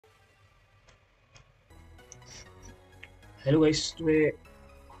Hello guys, today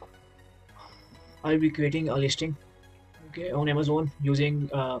I'll be creating a listing on Amazon using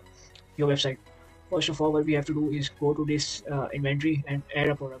your website. First of all, what we have to do is go to this inventory and add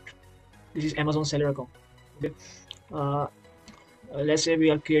a product. This is Amazon seller account. Okay. Uh, let's say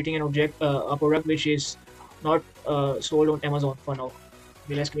we are creating a product which is not sold on Amazon for now.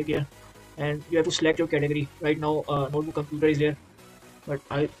 Okay, let's click here and you have to select your category. Right now, notebook computer is there, but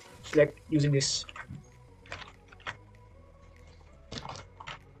I'll select using this.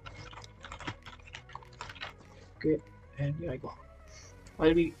 Okay, and here I go.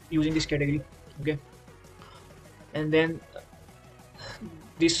 I'll be using this category. Okay, and then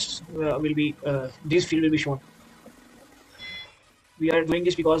this field will be shown. We are doing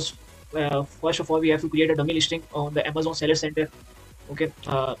this because first of all we have to create a dummy listing on the Amazon Seller Center. Okay,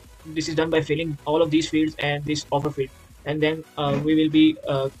 this is done by filling all of these fields and this offer field, and then we will be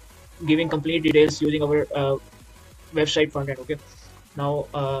giving complete details using our website frontend. Okay, now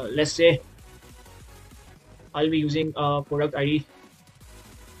let's say I'll be using product ID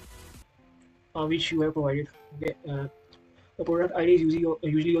which you have provided. Okay, the product ID is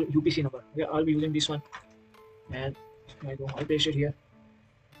usually your UPC number. Okay, I'll be using this one, and I'll paste it here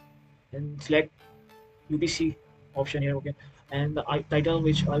and select UPC option here. Okay, and the title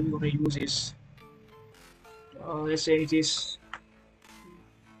which I'll be going to use is let's say it is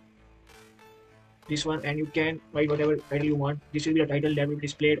this one, and you can write whatever title you want. This will be the title that will be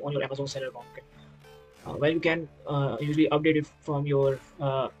displayed on your Amazon seller account. Okay, well, you can usually update it from your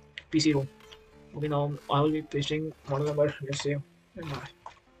PC room. Okay, now I will be pasting model number. Let's say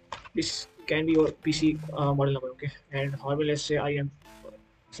this can be your PC model number. Okay, and however, let's say I am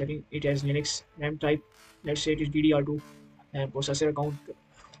setting it as Linux. RAM type, let's say it is DDR2, and processor account,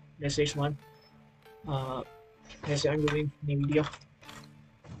 let's say it's one. Uh, let's say I'm using NVIDIA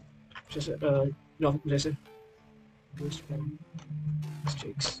processor, graphic processor.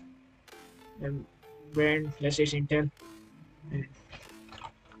 Mistakes. And brand, let's say it's Intel. And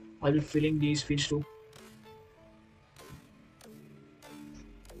I'll be filling these fields too.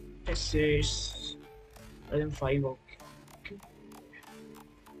 Let's say it's RM5. Okay.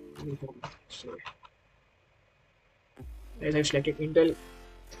 So, as I've selected Intel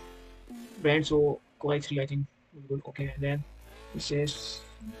brand, so Core i3 I think good. Okay, and then it says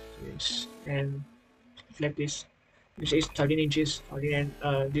yes, and select this. It says 13 inches, 13,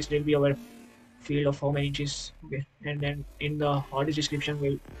 and this will be our field of how many inches. Okay, and then in the hard disk description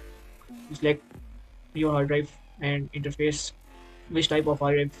we'll select your hard drive and interface, which type of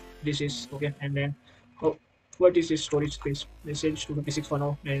hard drive this is. Okay, and then what is this storage space. Let's say it's 256 for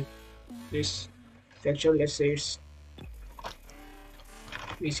now, and this texture, let's say it's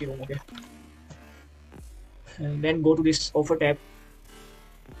PC room. Okay, and then go to this offer tab,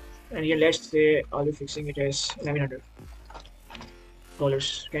 and here let's say I'll be fixing it as $1100,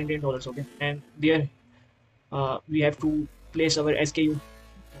 Canadian dollars. Okay, and there we have to place our SKU.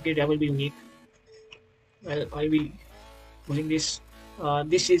 Okay, that will be unique. Well, I'll be using this.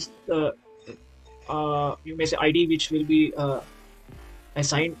 This is you may say ID which will be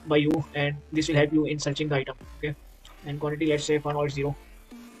assigned by you, and this will help you in searching the item. Okay, and quantity, let's say for now it's 0,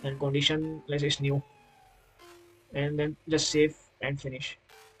 and condition, let's say it's new, and then just save and finish.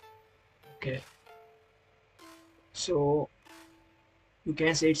 Okay, so you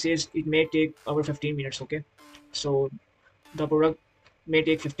can say it says it may take over 15 minutes. Okay, so the product may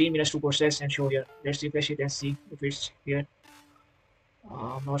take 15 minutes to process and show here. Let's refresh it and see if it's here.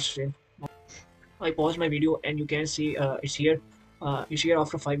 Not still. I paused my video and you can see it's here. It's here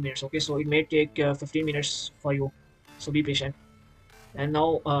after 5 minutes. Okay, so it may take 15 minutes for you, so be patient. And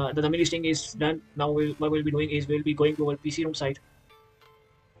now the dummy listing is done. Now what we'll be doing is we'll be going to our PC room site.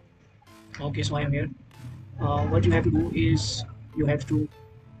 Okay, so I am here. What you have to do is you have to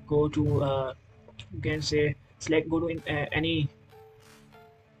go to you can say select, go to any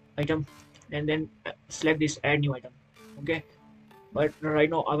item, and then select this add new item. Okay, but right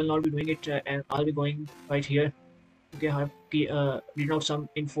now I will not be doing it, and I'll be going right here. Okay, I have written out some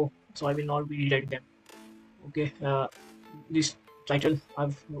info, so I will not be rewriting them. Okay, this title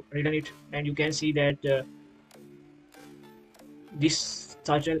I've written it, and you can see that this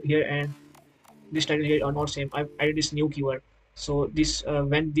title here and this title here are not same. I've added this new keyword, so this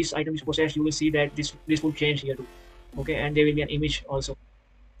when this item is processed, you will see that this will change here too. Okay, and there will be an image also.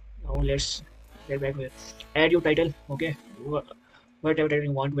 Now let's get back here. Add your title. Okay, whatever title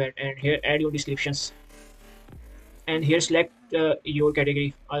you want to add, and here add your descriptions, and here select your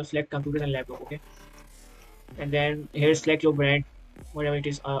category. I'll select computers and laptop. Okay, and then here select your brand, whatever it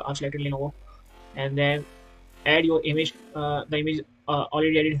is. I've selected Lenovo, and then add your image. The image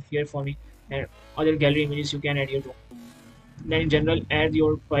already added here for me, and other gallery images you can add here too. Then in general, add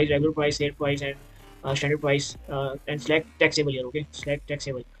your price, regular price, sale price, and standard price, and select taxable here. Okay, select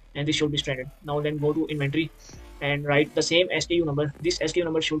taxable, and this should be standard. Now then go to inventory and write the same SKU number. This SKU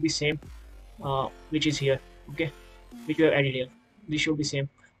number should be same, which is here. Okay, which you have added here. This should be same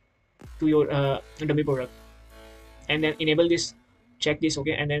to your dummy product, and then enable this, check this.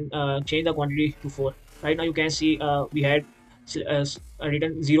 Okay, and then change the quantity to 4. Right now you can see we had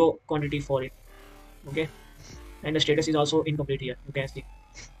written 0 quantity for it. Okay, and the status is also incomplete here, you can see.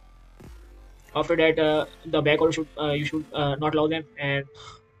 After that, the back order should you should not allow them, and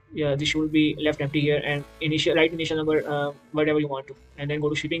yeah, this should be left empty here, and initial write initial number, whatever you want to, and then go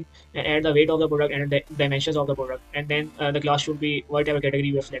to shipping and add the weight of the product and the dimensions of the product, and then the class should be whatever category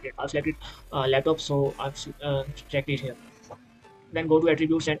you have selected. I've selected laptop, so I've checked it here. Then go to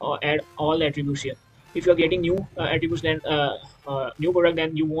attributes and add all the attributes here. If you're getting new attributes, then new product,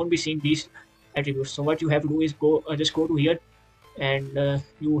 then you won't be seeing these attributes. So what you have to do is go just go to here, and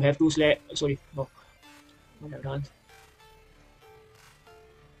you have to select, sorry, no, what I've done.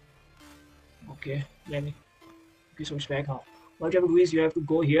 Okay, let me, okay, so it's back now. What you have to do is you have to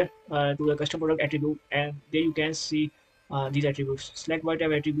go here to the custom product attribute, and there you can see these attributes. Select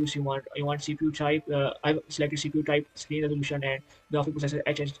whatever attributes you want. You want CPU type. I've selected CPU type, screen resolution, and graphic processor,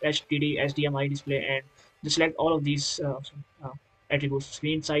 HDD, HDMI display, and just select all of these attributes: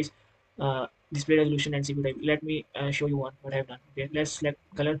 screen size, display resolution, and CPU type. Let me show you what I've done. Okay, let's select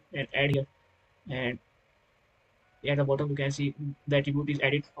color and add here, and at the bottom you can see the attribute is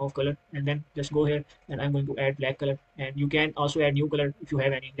added of color, and then just go here, and I'm going to add black color, and you can also add new color if you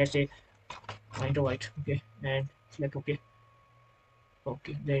have any. Let's say winter white. Okay, and select okay.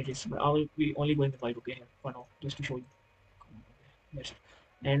 Okay, there it is, but I will be only going with white. Okay, here for now, just to show you. Yes,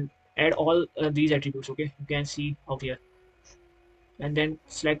 and add all these attributes. Okay, you can see out here, and then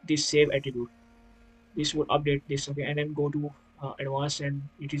select this save attribute. This would update this. Okay, and then go to advanced, and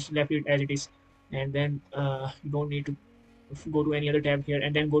it is left it as it is, and then you don't need to go to any other tab here,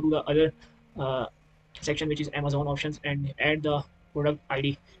 and then go to the other uh, section, which is Amazon options, and add the product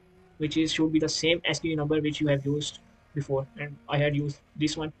ID, which is should be the same SKU number which you have used before, and I had used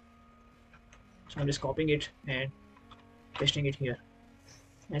this one, so I'm just copying it and pasting it here,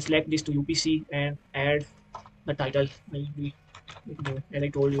 and select this to UPC and add the title. Will be, as I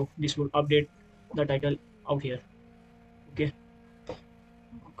told you, this will update the title out here. Okay,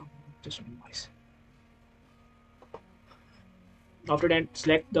 just minimize. After that,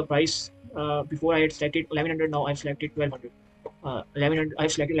 select the price. Before I had selected 1100, now I've selected 1200. 1100,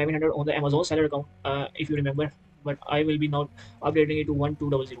 I've selected 1100 on the Amazon seller account, if you remember, but I will be now updating it to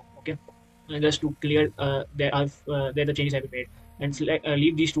 1200. Okay, and just to clear that the changes have been made, and select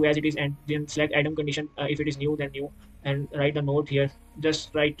leave these two as it is, and then select item condition. If it is new, then new, and write a note here.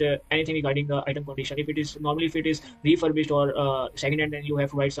 Just write anything regarding the item condition. If it is normally, if it is refurbished or second hand, then you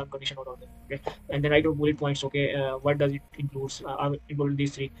have to write some condition note on them. Okay, and then write your bullet points. Okay, what does it includes? I will include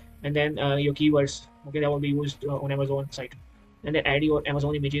these three, and then your keywords. Okay, that will be used on Amazon site, and then add your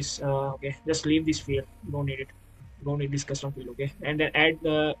Amazon images. Okay, just leave this field. You don't need it. You don't need this custom field. Okay, and then add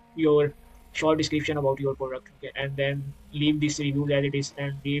your short description about your product. Okay, and then leave this reviews as it is,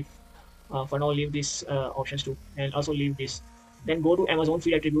 and leave for now leave these options too, and also leave this. Then go to Amazon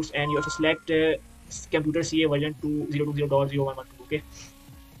feed attributes, and you have to select computer CA version 2020.0112. Okay,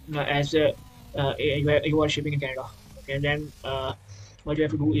 as you are shipping in Canada. Okay, and then what you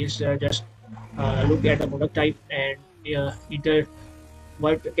have to do is just look at the product type and enter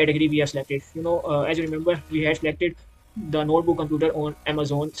what category we have selected. As you remember, we had selected the notebook computer on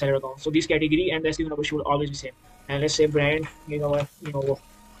Amazon seller account. So this category and the SKU number should always be same. And let's say brand,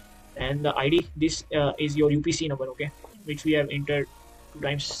 and the ID. This is your UPC number, okay, which we have entered 2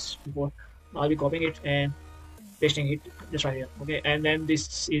 times before. I'll be copying it and pasting it just right here. Okay, and then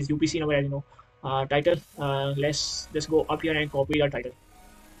this is UPC number, as you know. Title. Let's just go up here and copy the title.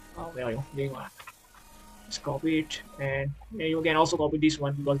 Where are you? There you are. Just copy it, and you can also copy this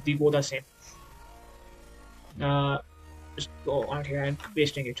one because they both are same. Just go on here and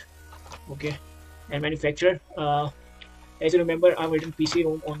pasting it. Okay, and manufacturer. As you remember, I'm writing PC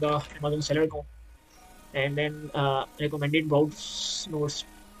room on the Amazon seller account, and then recommended browse nodes.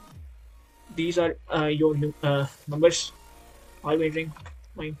 These are your numbers. I'll be entering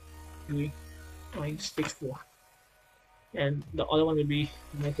 9.64, and the other one will be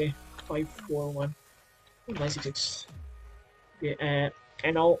okay 541.966. Okay, and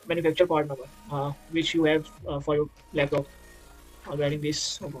now manufacturer part number, which you have for your laptop. I'll be writing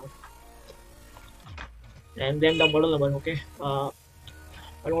this. And then the model number. Okay, I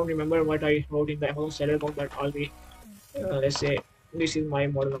don't remember what I wrote in the Amazon seller account, but I'll be let's say this is my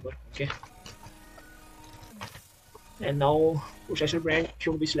model number. Okay, And now processor brand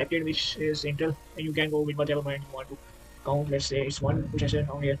should be selected, which is Intel, and you can go with whatever brand you want to count. Let's say it's one processor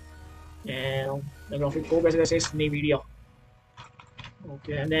down here, and the graphic core processor says NVIDIA.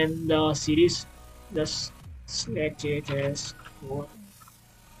 Okay, and then the series, just select it as core.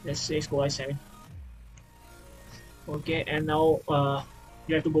 Let's say it's Core i7. Okay, and now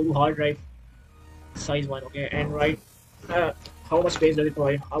you have to go to hard drive size one. Okay, and write uh, how much space does it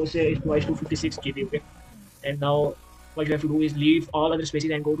provide. I would say it provides 256 GB. Okay, and now what you have to do is leave all other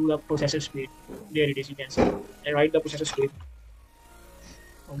spaces and go to the processor speed. There it is, you can see, and write the processor speed.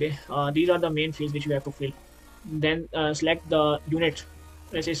 Okay, these are the main fields which you have to fill. Then select the unit,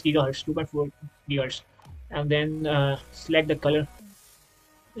 let's say it's gigahertz, 2.4 gigahertz, and then select the color,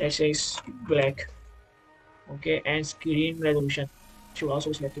 let's say it's black. Okay, and screen resolution should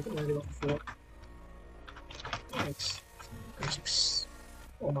also select it 104 x 6.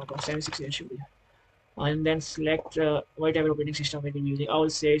 Oh my god, 768 should be. And then select whatever operating system it will be using. I will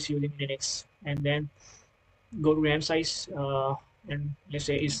say it's using Linux, and then go to RAM size, and let's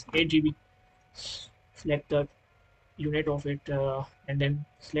say it's 8 GB. Select the unit of it, and then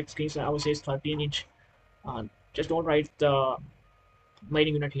select screen size. I would say it's 13-inch. Just don't write the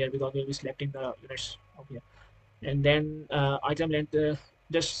mining unit here because we'll be selecting the units of here. And then item length,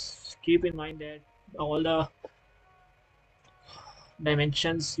 just keep in mind that all the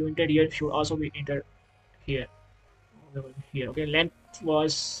dimensions you entered here should also be entered here. Okay, length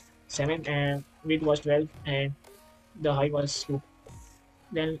was 7 and width was 12 and the height was 2.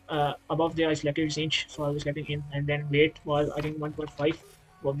 Then above there I selected inch, so I was selecting in, and then weight was I think 1.5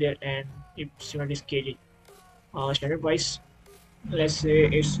 above there, and its unit is kg. Standard price, let's say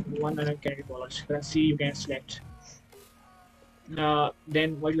it's $100 currency, you can select.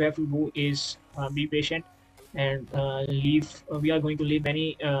 Then what you have to do is be patient and leave. We are going to leave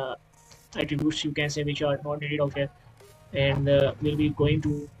many attributes, you can say, which are not needed out here, and we'll be going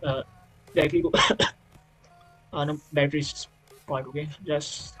to directly to batteries part. Okay,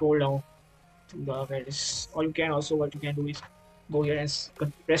 just scroll down to the batteries, or you can also, what you can do is go here and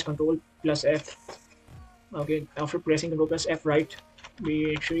press Control plus F. Okay, after pressing Control plus F, right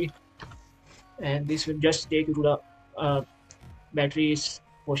battery, and this will just take you to the batteries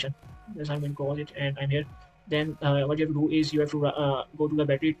portion. Yes, I'm going to call it, and I'm here. Then what you have to do is you have to go to the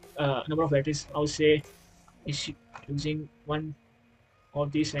battery number of batteries. I would say is using one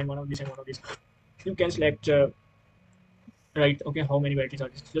of these and one of these and one of these. You can select right. Okay, how many batteries are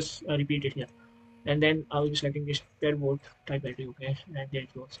this? Just repeat it here, and then I will be selecting this per volt type battery. Okay, and there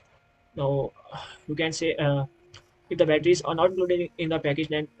it goes. Now you can say if the batteries are not included in the package,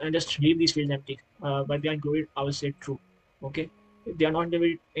 then just leave these fields empty. But they are included, I will say true. Okay, if they are not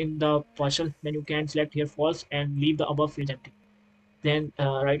included in the parcel, then you can select here false and leave the above fields empty. Then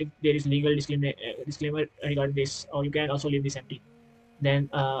write if there is legal disclaimer regarding this, or you can also leave this empty. Then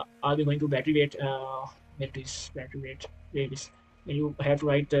I'll be going to battery weight. Where it is battery weight? Where it is? Then you have to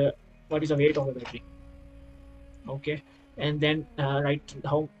write what is the weight of the battery. Okay, and then write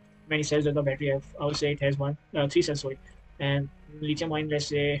how many cells does the battery have. I would say it has 3 cells, sorry, and lithium ion, let's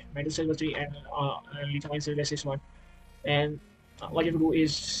say metal cell was 3, and lithium ion cell, let's say is 1. And what you have to do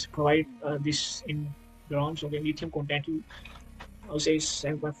is provide this in grams. Okay, lithium content, I would say is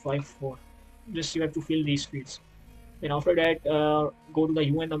 7.54. Just you have to fill these fields. Then after that, go to the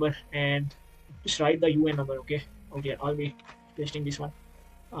UN number and just write the UN number. Okay, okay, I'll be pasting this one,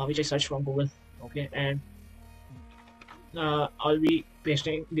 which I searched from Google. Okay, and I'll be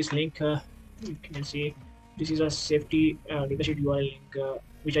pasting this link. You can see this is a safety leadership URL link,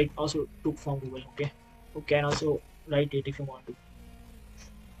 which I also took from Google. Okay, you can also write it if you want to.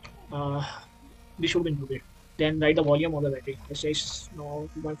 This should be included. Then write the volume of the battery. Let's say it's no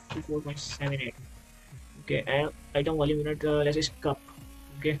 2.4.78. Okay, and item volume unit, let's say cup.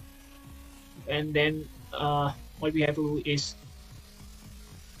 Okay, and then what we have to do is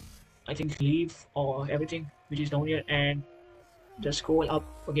I think leave or everything which is down here and just scroll up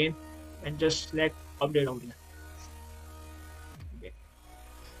again and just select update down here. Okay.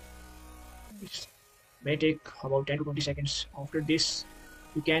 It may take about 10 to 20 seconds. After this,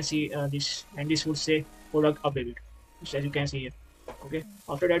 you can see this, and this will say product updated, just as you can see here. Okay.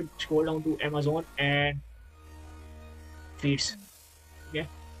 After that, scroll down to Amazon and feeds. Okay.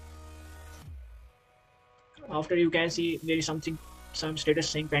 After, you can see there is some status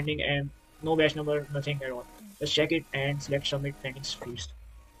saying pending and no batch number, nothing at all. Just check it and select submit pending fields.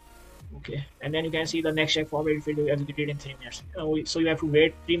 Okay, and then you can see the next check forward field will be executed in 3 minutes. So you have to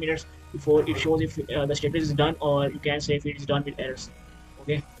wait 3 minutes before it shows if the status is done, or you can say if it is done with errors.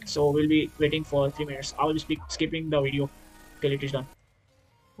 Okay, so we'll be waiting for 3 minutes. I will be skipping the video till it is done.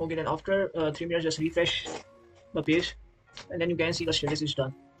 Okay, then after 3 minutes, just refresh the page, and then you can see the status is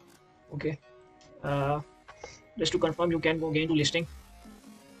done. Okay, uh, just to confirm, you can go again to listing,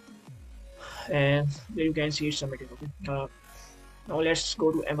 and there you can see it's submitted. Okay, now let's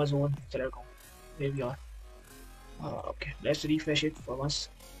go to Amazon seller account. There we are. Okay, let's refresh it for once.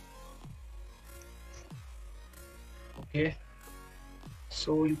 Okay,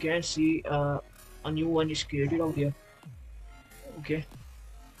 so you can see a new one is created out here. Okay,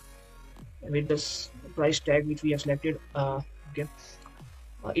 with this price tag which we have selected. Okay,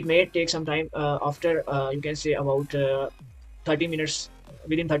 it may take some time after you can say about 30 minutes.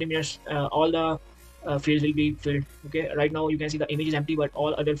 Within 30 minutes all the fields will be filled. Okay, right now you can see the image is empty, but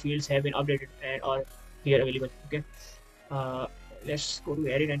all other fields have been updated and are here available. Okay, uh, let's go to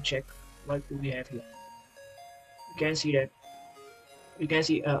edit and check what do we have here. You can see that you can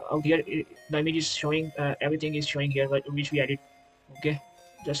see out here the image is showing, everything is showing here which we added. Okay,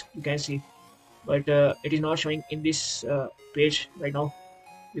 just you can see, but it is not showing in this page right now,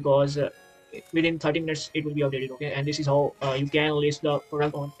 because within 30 minutes it will be updated. Okay, and this is how you can list the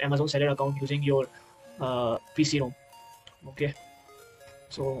product on Amazon seller account using your PC ROM. Okay,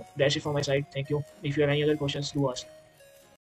 so that's it from my side. Thank you. If you have any other questions, do ask.